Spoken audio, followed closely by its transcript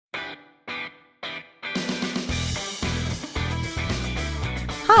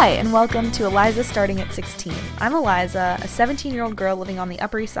Hi, and welcome to Eliza Starting at 16. I'm Eliza, a 17-year-old girl living on the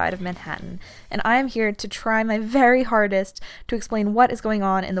Upper East Side of Manhattan, and I am here to try my very hardest to explain what is going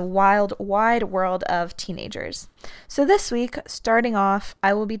on in the wild, wide world of teenagers. So this week, starting off,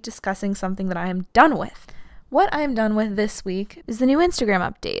 I will be discussing something that I am done with. What I am done with this week is the new Instagram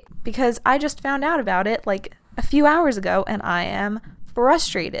update, because I just found out about it like a few hours ago, and I am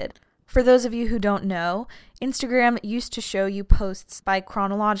frustrated. For those of you who don't know, Instagram used to show you posts by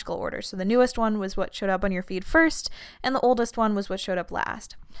chronological order. So the newest one was what showed up on your feed first, and the oldest one was what showed up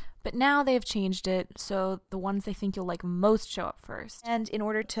last. But now they've changed it, so the ones they think you'll like most show up first. And in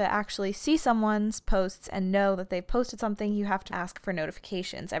order to actually see someone's posts and know that they've posted something, you have to ask for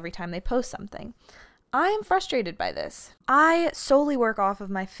notifications every time they post something. I am frustrated by this. I solely work off of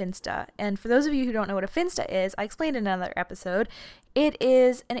my Finsta, and for those of you who don't know what a Finsta is, I explained in another episode, it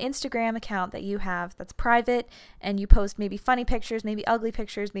is an Instagram account that you have that's private, and you post maybe funny pictures, maybe ugly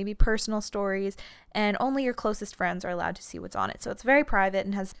pictures, maybe personal stories, and only your closest friends are allowed to see what's on it. So it's very private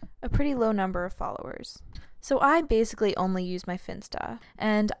and has a pretty low number of followers. So I basically only use my Finsta,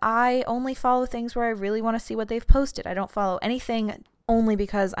 and I only follow things where I really want to see what they've posted. I don't follow anything only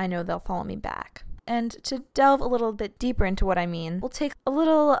because I know they'll follow me back. And to delve a little bit deeper into what I mean, we'll take a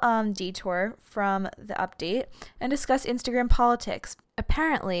little detour from the update and discuss Instagram politics.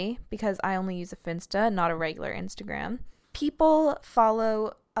 Apparently, because I only use a Finsta, not a regular Instagram, people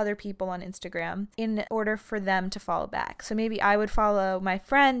follow other people on Instagram in order for them to follow back. So maybe I would follow my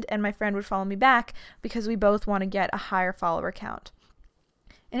friend and my friend would follow me back because we both want to get a higher follower count.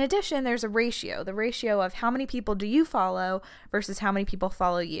 In addition, there's a ratio, the ratio of how many people do you follow versus how many people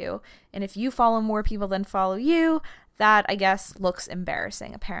follow you. And if you follow more people than follow you, that, I guess, looks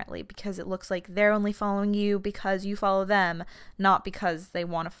embarrassing, apparently, because it looks like they're only following you because you follow them, not because they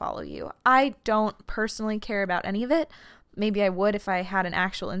want to follow you. I don't personally care about any of it. Maybe I would if I had an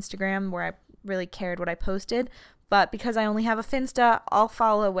actual Instagram where I really cared what I posted. But because I only have a Finsta, I'll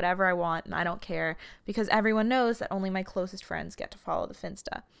follow whatever I want, and I don't care, because everyone knows that only my closest friends get to follow the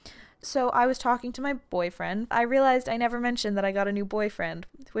Finsta. So I was talking to my boyfriend. I realized I never mentioned that I got a new boyfriend,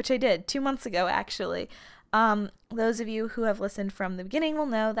 which I did 2 months ago, actually. Those of you who have listened from the beginning will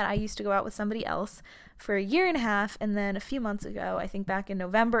know that I used to go out with somebody else for a year and a half, and then a few months ago, I think back in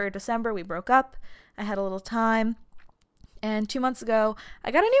November or December, we broke up. I had a little time. And 2 months ago, I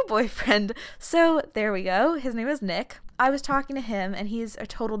got a new boyfriend. So there we go. His name is Nick. I was talking to him, and he's a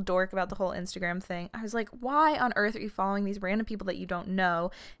total dork about the whole Instagram thing. I was like, why on earth are you following these random people that you don't know?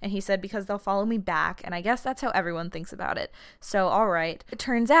 And he said, because they'll follow me back. And I guess that's how everyone thinks about it. So, all right. It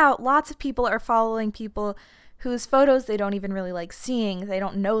turns out lots of people are following people whose photos they don't even really like seeing. They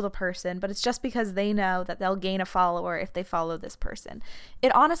don't know the person, but it's just because they know that they'll gain a follower if they follow this person.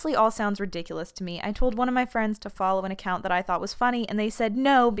 It honestly all sounds ridiculous to me. I told one of my friends to follow an account that I thought was funny, and they said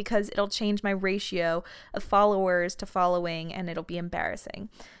no because it'll change my ratio of followers to following, and it'll be embarrassing.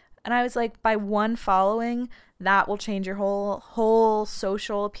 And I was like, by one following, that will change your whole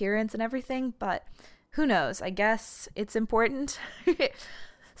social appearance and everything, but who knows? I guess it's important.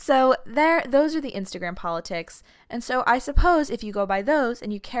 So those are the Instagram politics. And so I suppose if you go by those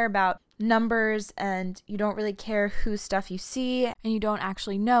and you care about numbers and you don't really care whose stuff you see and you don't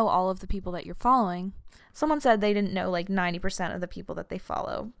actually know all of the people that you're following, someone said they didn't know like 90% of the people that they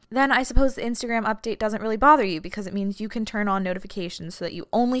follow, then I suppose the Instagram update doesn't really bother you because it means you can turn on notifications so that you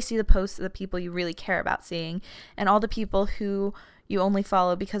only see the posts of the people you really care about seeing, and all the people who you only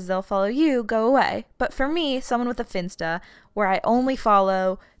follow because they'll follow you go away. But for me, someone with a Finsta, where I only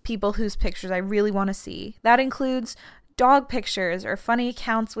follow people whose pictures I really want to see, that includes dog pictures or funny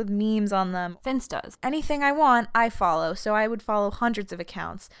accounts with memes on them, Finstas. Anything I want, I follow, so I would follow hundreds of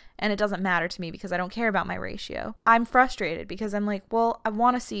accounts, and it doesn't matter to me because I don't care about my ratio. I'm frustrated because I'm like, well, I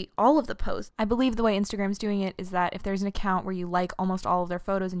want to see all of the posts. I believe the way Instagram's doing it is that if there's an account where you like almost all of their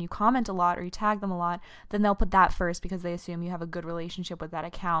photos and you comment a lot or you tag them a lot, then they'll put that first because they assume you have a good relationship with that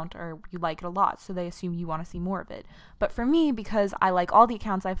account or you like it a lot, so they assume you want to see more of it. But for me, because I like all the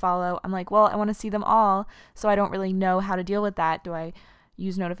accounts I follow, I'm like, well, I want to see them all, so I don't really know how to deal with that. Do I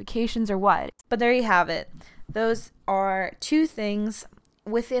use notifications or what? But there you have it. Those are two things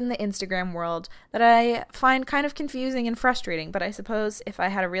within the Instagram world that I find kind of confusing and frustrating, but I suppose if I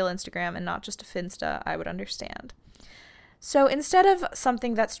had a real Instagram and not just a Finsta, I would understand. So instead of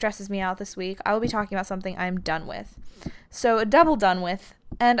something that stresses me out this week, I will be talking about something I'm done with. So a double done with,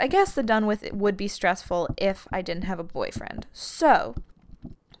 and I guess the done with it would be stressful if I didn't have a boyfriend. So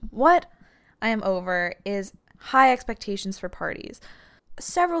what I am over is high expectations for parties.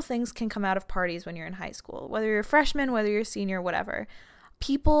 Several things can come out of parties when you're in high school, whether you're a freshman, whether you're a senior, whatever.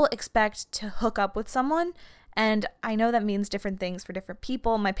 People expect to hook up with someone And I know that means different things for different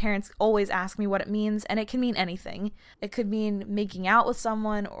people. My parents always ask me what it means, and it can mean anything. It could mean making out with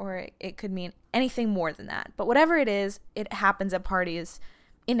someone, or it could mean anything more than that. But whatever it is, it happens at parties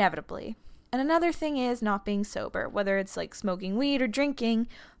inevitably. And another thing is not being sober. Whether it's like smoking weed or drinking,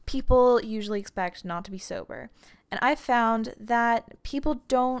 people usually expect not to be sober. And I've found that people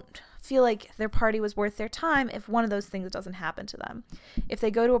don't feel like their party was worth their time if one of those things doesn't happen to them. If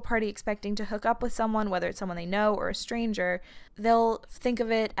they go to a party expecting to hook up with someone, whether it's someone they know or a stranger, they'll think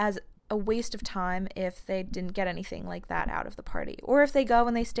of it as a waste of time if they didn't get anything like that out of the party. Or if they go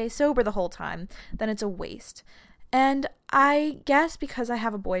and they stay sober the whole time, then it's a waste. And I guess because I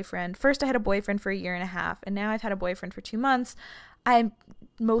have a boyfriend, first I had a boyfriend for 1.5 years, and now I've had a boyfriend for 2 months,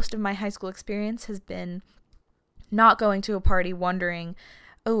 most of my high school experience has been not going to a party wondering,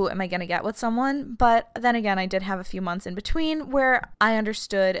 oh, am I going to get with someone? But then again, I did have a few months in between where I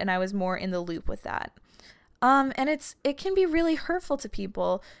understood and I was more in the loop with that. And it can be really hurtful to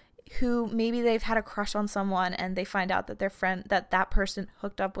people who maybe they've had a crush on someone and they find out that that person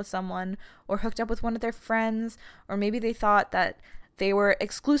hooked up with someone or hooked up with one of their friends, or maybe they thought that they were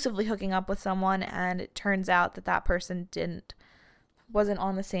exclusively hooking up with someone and it turns out that that person wasn't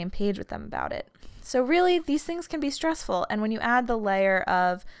on the same page with them about it. So really, these things can be stressful. And when you add the layer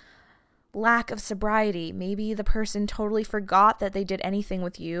of lack of sobriety, maybe the person totally forgot that they did anything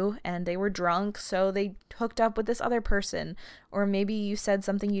with you and they were drunk, so they hooked up with this other person. Or maybe you said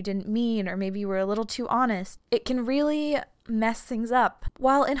something you didn't mean, or maybe you were a little too honest. It can really mess things up.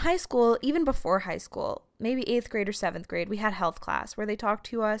 While in high school, even before high school, maybe 8th grade or 7th grade, we had health class where they talked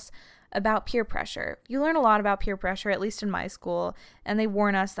to us about peer pressure. You learn a lot about peer pressure, at least in my school, and they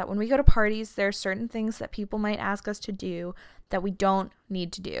warn us that when we go to parties, there are certain things that people might ask us to do that we don't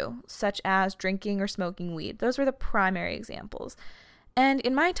need to do, such as drinking or smoking weed. Those were the primary examples. And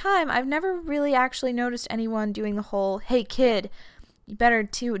in my time, I've never really actually noticed anyone doing the whole, hey kid, you better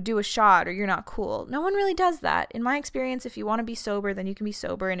to do a shot or you're not cool. No one really does that. In my experience, if you want to be sober, then you can be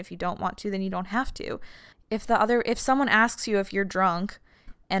sober, and if you don't want to, then you don't have to. If someone asks you if you're drunk,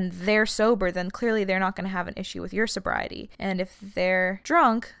 and they're sober, then clearly they're not going to have an issue with your sobriety. And if they're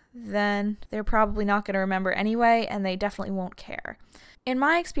drunk, then they're probably not going to remember anyway, and they definitely won't care. In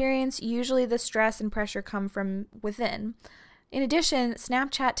my experience, usually the stress and pressure come from within. In addition,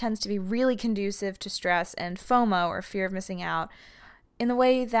 Snapchat tends to be really conducive to stress and FOMO, or fear of missing out, in the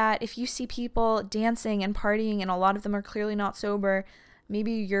way that if you see people dancing and partying and a lot of them are clearly not sober,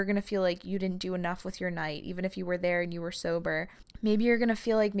 maybe you're going to feel like you didn't do enough with your night, even if you were there and you were sober. Maybe you're going to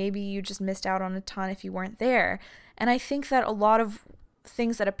feel like maybe you just missed out on a ton if you weren't there. And I think that a lot of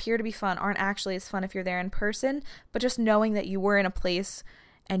things that appear to be fun aren't actually as fun if you're there in person, but just knowing that you were in a place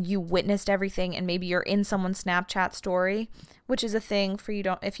and you witnessed everything, and maybe you're in someone's Snapchat story, which is a thing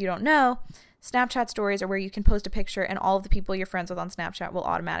if you don't know. Snapchat stories are where you can post a picture and all of the people you're friends with on Snapchat will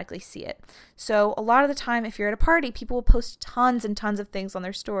automatically see it. So a lot of the time, if you're at a party, people will post tons and tons of things on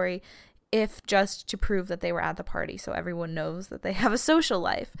their story, if just to prove that they were at the party, so everyone knows that they have a social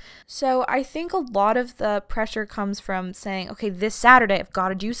life. So I think a lot of the pressure comes from saying, okay, this Saturday I've got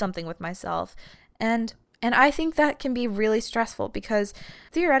to do something with myself. And I think that can be really stressful, because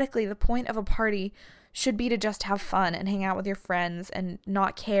theoretically the point of a party should be to just have fun and hang out with your friends and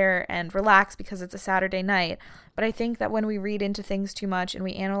not care and relax because it's a Saturday night. But I think that when we read into things too much and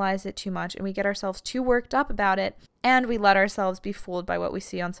we analyze it too much and we get ourselves too worked up about it, and we let ourselves be fooled by what we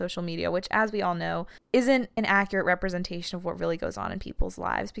see on social media, which, as we all know, isn't an accurate representation of what really goes on in people's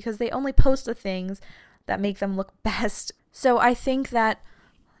lives, because they only post the things that make them look best. So I think that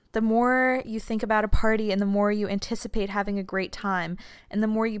the more you think about a party and the more you anticipate having a great time and the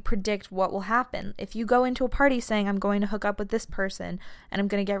more you predict what will happen. If you go into a party saying, I'm going to hook up with this person and I'm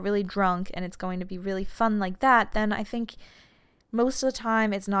going to get really drunk and it's going to be really fun like that, then I think most of the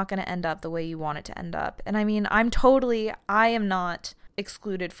time it's not going to end up the way you want it to end up. And I mean, I am not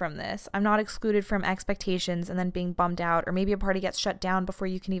excluded from this. I'm not excluded from expectations and then being bummed out, or maybe a party gets shut down before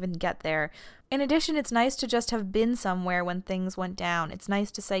you can even get there. In addition, it's nice to just have been somewhere when things went down. It's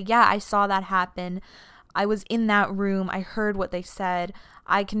nice to say, yeah, I saw that happen. I was in that room. I heard what they said.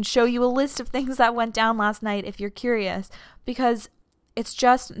 I can show you a list of things that went down last night if you're curious, because it's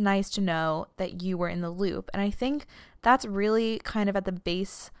just nice to know that you were in the loop. And I think that's really kind of at the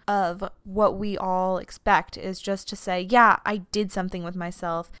base of what we all expect, is just to say, yeah, I did something with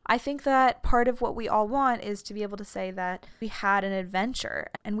myself. I think that part of what we all want is to be able to say that we had an adventure,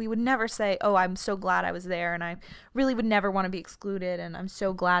 and we would never say, oh, I'm so glad I was there, and I really would never want to be excluded, and I'm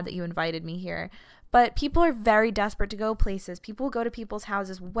so glad that you invited me here. But people are very desperate to go places. People go to people's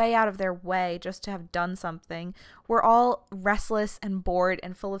houses way out of their way just to have done something. We're all restless and bored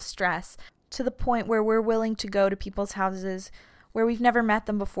and full of stress. to the point where we're willing to go to people's houses where we've never met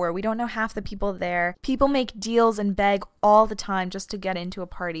them before. We don't know half the people there. People make deals and beg all the time just to get into a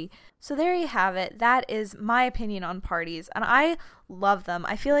party. So there you have it. That is my opinion on parties, and I love them.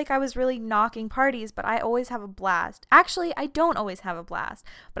 I feel like I was really knocking parties, but I always have a blast. Actually, I don't always have a blast,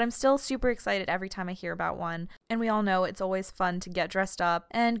 but I'm still super excited every time I hear about one. And we all know it's always fun to get dressed up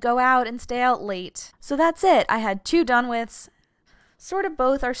and go out and stay out late. So that's it. I had 2 done-withs. Sort of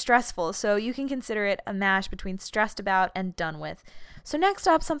both are stressful, so you can consider it a mash between stressed about and done with. So next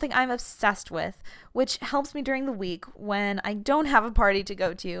up, something I'm obsessed with, which helps me during the week when I don't have a party to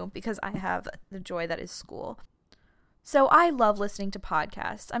go to because I have the joy that is school. So I love listening to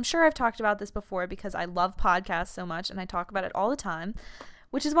podcasts. I'm sure I've talked about this before because I love podcasts so much and I talk about it all the time,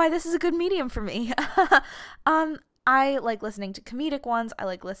 which is why this is a good medium for me. I like listening to comedic ones. I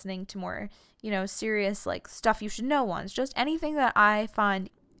like listening to more, serious, like stuff you should know ones. Just anything that I find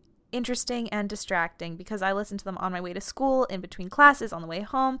interesting and distracting because I listen to them on my way to school, in between classes, on the way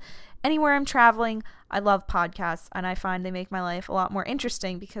home, anywhere I'm traveling. I love podcasts and I find they make my life a lot more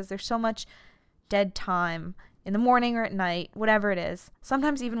interesting because there's so much dead time in the morning or at night, whatever it is.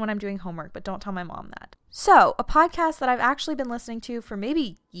 Sometimes even when I'm doing homework, but don't tell my mom that. So, a podcast that I've actually been listening to for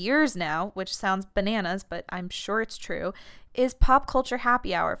maybe years now, which sounds bananas, but I'm sure it's true, is Pop Culture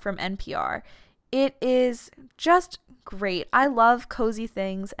Happy Hour from NPR. It is just great. I love cozy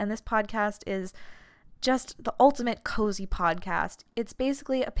things, and this podcast is just the ultimate cozy podcast. It's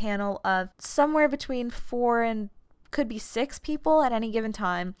basically a panel of somewhere between 4 and could be 6 people at any given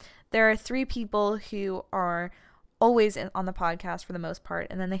time. There are 3 people who are always on the podcast for the most part,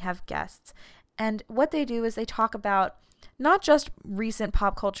 and then they have guests. And what they do is they talk about not just recent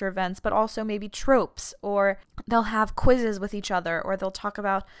pop culture events, but also maybe tropes, or they'll have quizzes with each other, or they'll talk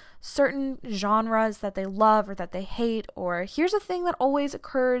about certain genres that they love or that they hate, or here's a thing that always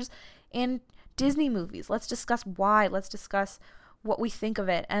occurs in Disney movies. Let's discuss why. Let's discuss what we think of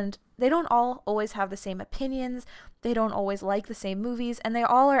it. And they don't all always have the same opinions. They don't always like the same movies, and they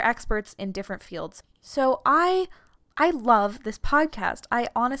all are experts in different fields. So I love this podcast. I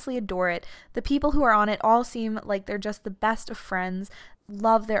honestly adore it. The people who are on it all seem like they're just the best of friends,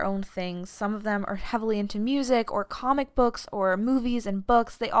 love their own things. Some of them are heavily into music or comic books or movies and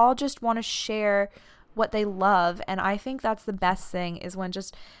books. They all just want to share what they love. And I think that's the best thing, is when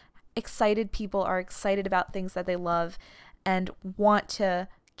just excited people are excited about things that they love and want to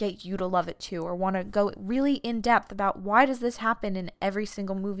get you to love it too, or want to go really in depth about why does this happen in every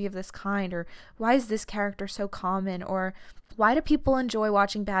single movie of this kind, or why is this character so common, or why do people enjoy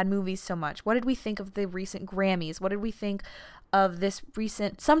watching bad movies so much? What did we think of the recent Grammys? What did we think of this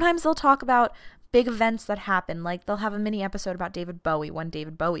recent... Sometimes they'll talk about big events that happen, like they'll have a mini episode about David Bowie when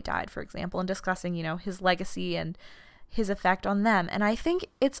David Bowie died, for example, and discussing, his legacy and his effect on them. And I think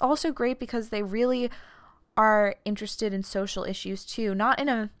it's also great because they really are interested in social issues too, not in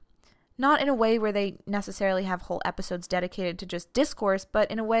a way where they necessarily have whole episodes dedicated to just discourse,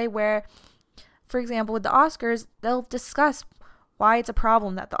 but in a way where, for example, with the Oscars, they'll discuss why it's a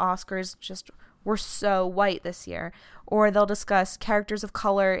problem that the Oscars just were so white this year, or they'll discuss characters of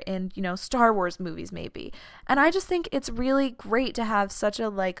color in, Star Wars movies maybe. And I just think it's really great to have such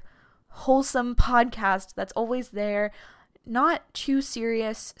a wholesome podcast that's always there, not too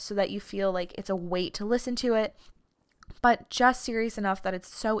serious so that you feel like it's a weight to listen to it, but just serious enough that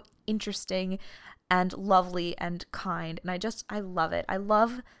it's so interesting and lovely and kind. And I love it. I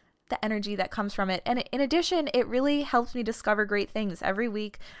love the energy that comes from it. And in addition, it really helps me discover great things. Every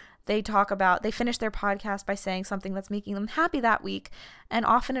week they finish their podcast by saying something that's making them happy that week. And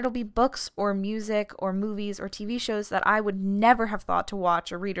often it'll be books or music or movies or TV shows that I would never have thought to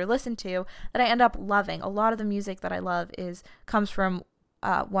watch or read or listen to that I end up loving. A lot of the music that I love comes from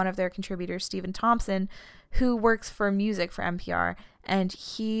one of their contributors, Stephen Thompson, who works for music for NPR. And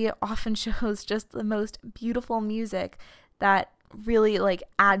he often shows just the most beautiful music that really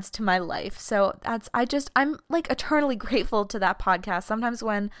adds to my life. So I'm eternally grateful to that podcast. Sometimes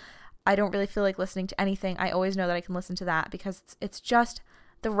when I don't really feel like listening to anything, I always know that I can listen to that because it's just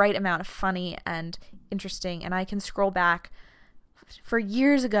the right amount of funny and interesting. And I can scroll back for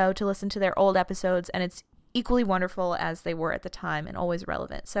years ago to listen to their old episodes, and it's equally wonderful as they were at the time and always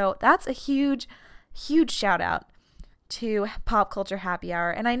relevant. So that's a huge, huge shout out to Pop Culture Happy Hour.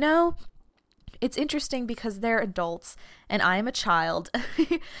 And I know it's interesting because they're adults and I am a child.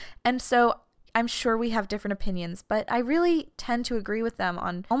 And so I'm sure we have different opinions, but I really tend to agree with them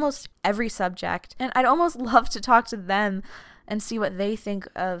on almost every subject. And I'd almost love to talk to them and see what they think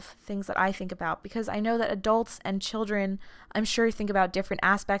of things that I think about, because I know that adults and children, I'm sure, think about different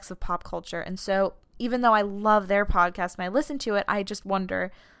aspects of pop culture. And so even though I love their podcast and I listen to it, I just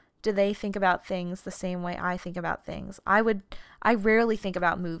wonder, do they think about things the same way I think about things? I rarely think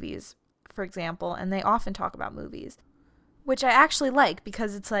about movies, for example, and they often talk about movies, which I actually like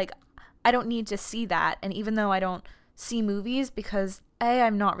because it's like, I don't need to see that. And even though I don't see movies because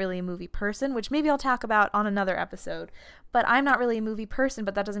I'm not really a movie person, which maybe I'll talk about on another episode, but I'm not really a movie person,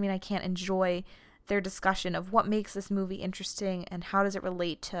 but that doesn't mean I can't enjoy their discussion of what makes this movie interesting and how does it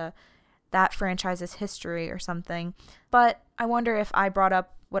relate to that franchise's history or something. But I wonder if I brought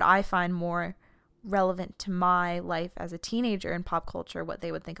up what I find more relevant to my life as a teenager in pop culture, what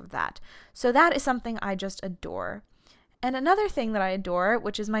they would think of that. So that is something I just adore. And another thing that I adore,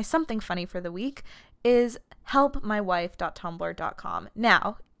 which is my something funny for the week, is helpmywife.tumblr.com.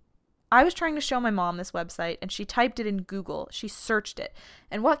 Now, I was trying to show my mom this website, and she typed it in Google. She searched it.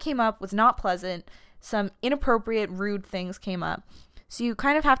 And what came up was not pleasant. Some inappropriate, rude things came up. So you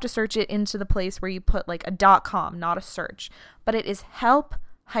kind of have to search it into the place where you put like a .com, not a search. But it is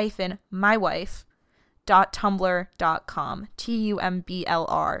help-mywife.tumblr.com.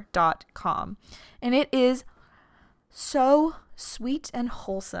 TUMBLR.com. And it is so sweet and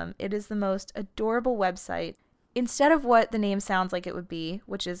wholesome. It is the most adorable website. Instead of what the name sounds like it would be,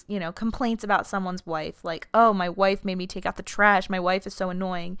 which is, complaints about someone's wife, like, oh, my wife made me take out the trash, my wife is so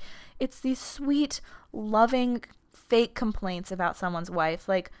annoying. It's these sweet, loving, fake complaints about someone's wife.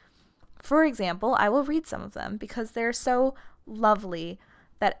 Like, for example, I will read some of them because they're so lovely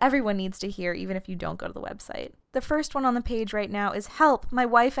that everyone needs to hear, even if you don't go to the website. The first one on the page right now is, help, my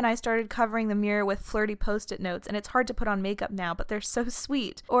wife and I started covering the mirror with flirty post-it notes, and it's hard to put on makeup now, but they're so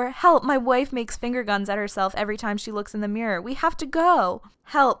sweet. Or, help, my wife makes finger guns at herself every time she looks in the mirror. We have to go.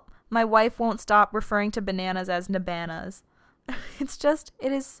 Help, my wife won't stop referring to bananas as nabanas. It's just,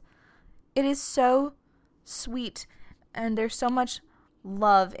 it is so sweet, and there's so much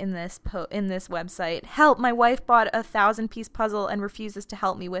love in this website. Help, my wife bought a 1,000-piece puzzle and refuses to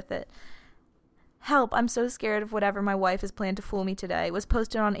help me with it. Help, I'm so scared of whatever my wife has planned to fool me today. It was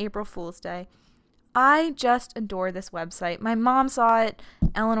posted on April Fool's Day. I just adore this website. My mom saw it,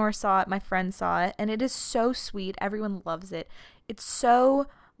 Eleanor saw it, my friend saw it, and it is so sweet. Everyone loves it. It's so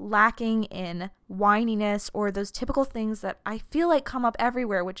lacking in whininess or those typical things that I feel like come up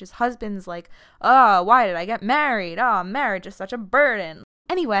everywhere, which is husbands like, oh, why did I get married? Oh, marriage is such a burden.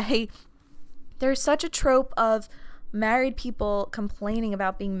 Anyway, there's such a trope of married people complaining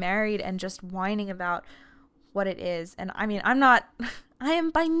about being married and just whining about what it is. And I mean, I am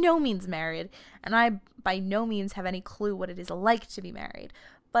by no means married, and I by no means have any clue what it is like to be married.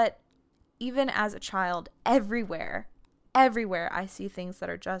 But even as a child, everywhere I see things that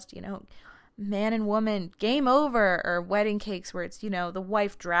are just, man and woman, game over, or wedding cakes where it's, the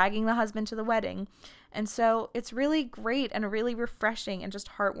wife dragging the husband to the wedding. And so it's really great and really refreshing and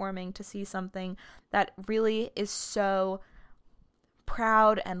just heartwarming to see something that really is so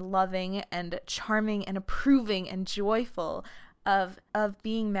proud and loving and charming and approving and joyful of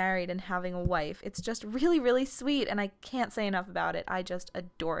being married and having a wife. It's just really, really sweet, and I can't say enough about it. I just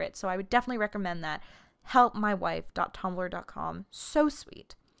adore it. So I would definitely recommend that. helpmywife.tumblr.com. So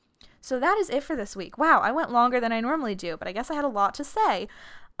sweet. So that is it for this week. Wow, I went longer than I normally do, but I guess I had a lot to say.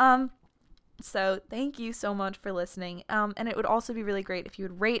 So thank you so much for listening. And it would also be really great if you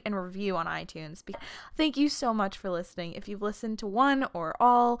would rate and review on iTunes. Thank you so much for listening. If you've listened to one or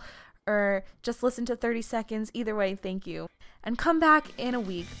all, or just listen to 30 seconds, either way, thank you. And come back in a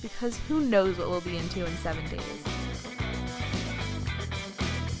week, because who knows what we'll be into in 7 days.